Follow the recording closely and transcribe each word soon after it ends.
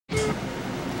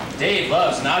Dave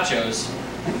loves nachos.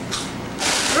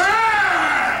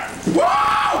 Ah!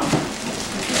 Whoa!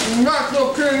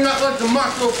 Nacho King, not like the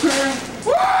Macho King.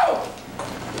 Whoa!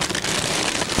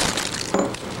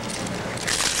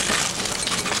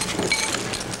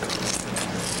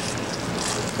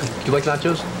 Do you like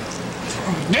nachos?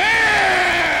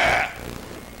 Yeah!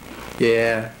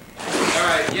 Yeah.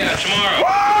 Alright, yeah, tomorrow.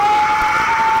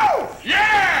 Whoa!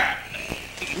 Yeah!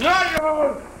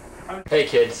 Nachos! Hey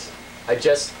kids, I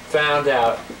just found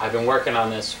out, I've been working on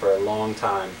this for a long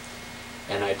time,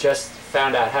 and I just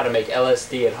found out how to make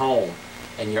LSD at home,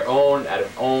 and your own, out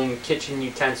of own kitchen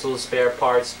utensils, spare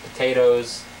parts,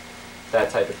 potatoes, that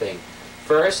type of thing.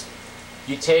 First,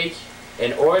 you take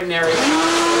an ordinary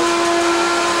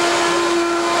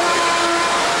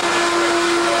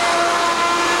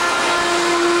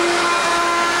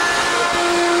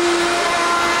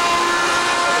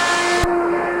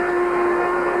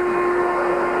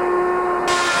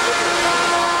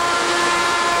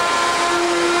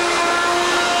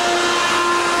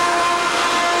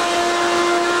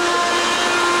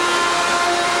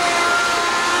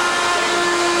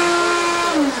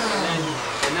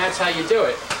that's how you do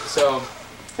it. So,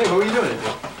 hey, what were you doing?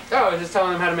 Oh, I was just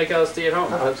telling them how to make LSD at home.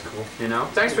 Oh, that's cool. You know?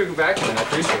 Thanks for vacuuming. I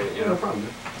appreciate it. You know? No problem.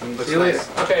 See you later.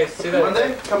 Okay, see you later.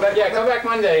 Monday? Come back. Yeah, come back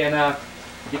Monday, and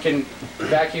you can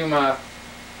vacuum all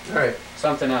right.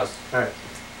 something else. All right.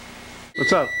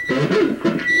 What's up?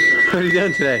 What are you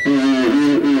doing today?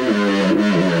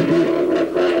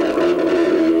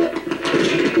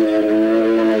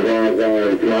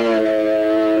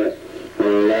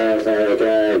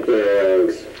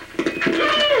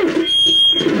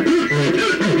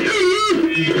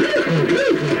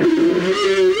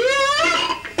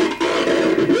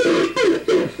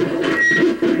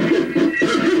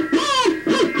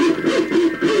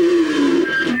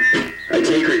 I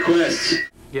take requests.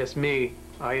 Yes, me.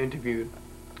 I interviewed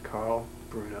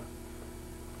Bruno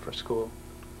for school,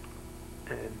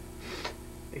 and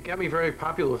it got me very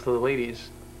popular with the ladies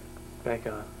back,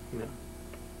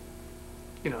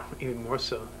 even more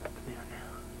so than they are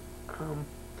now.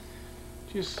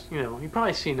 Just, you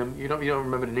probably seen him. You don't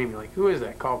remember the name. You're like, who is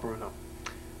that? Bruno.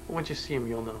 But once you see him,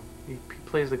 you'll know. He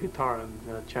plays the guitar on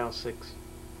Channel 6.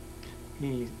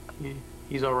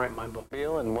 He's all right in my book.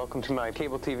 And welcome to my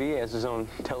cable TV. He has his own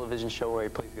television show where he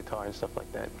plays guitar and stuff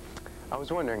like that. I was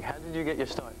wondering, how did you get your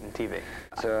start in TV?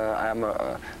 I'm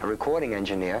a recording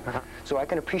engineer, so I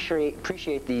can appreciate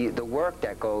the work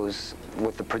that goes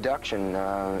with the production.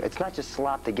 It's not just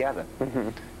slopped together.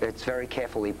 It's very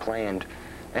carefully planned.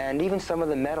 And even some of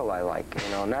the metal I like,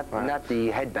 not the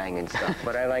headbanging stuff,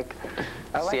 but I like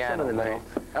some of the metal.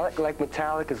 I like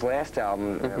Metallica's last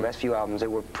album, last few albums. They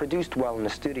were produced well in the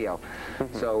studio.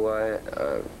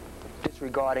 So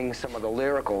disregarding some of the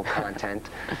lyrical content,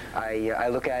 I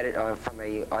look at it from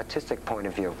a artistic point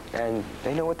of view, and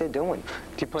they know what they're doing.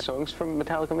 Do you play songs from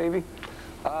Metallica, maybe?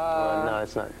 No,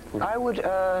 it's not. I would,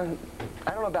 I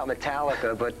don't know about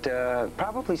Metallica, but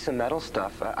probably some metal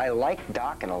stuff. I like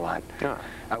Dokken a lot. Yeah.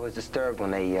 I was disturbed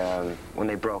when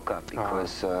they broke up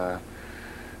because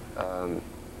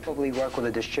probably work with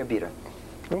a distributor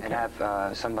and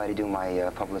have somebody do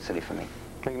my publicity for me.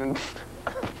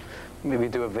 Maybe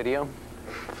do a video?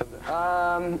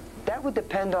 That would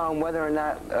depend on whether or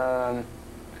not.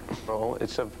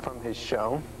 It's from his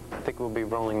show. I think we'll be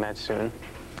rolling that soon.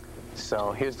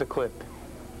 So here's the clip.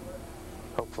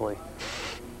 Hopefully.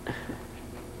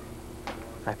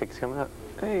 I think it's coming up.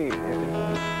 Hey.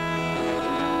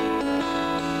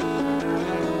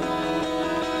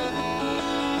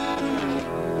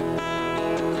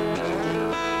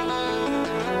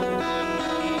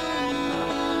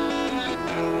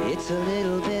 It's a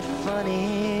little bit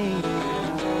funny,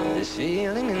 this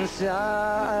feeling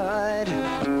inside.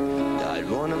 Not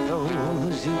one of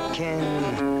those who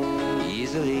can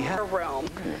easily have realm.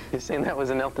 You're saying that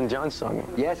was an Elton John song?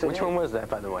 Yes. Which one was that,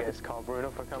 by the way? It's called Bruno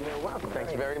for coming. You're welcome.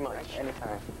 Thanks very much.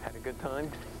 Anytime. Had a good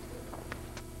time?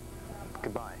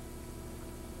 Goodbye.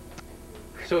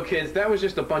 So kids, that was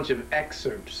just a bunch of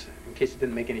excerpts, in case it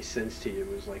didn't make any sense to you. It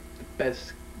was like the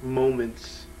best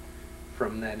moments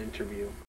from that interview.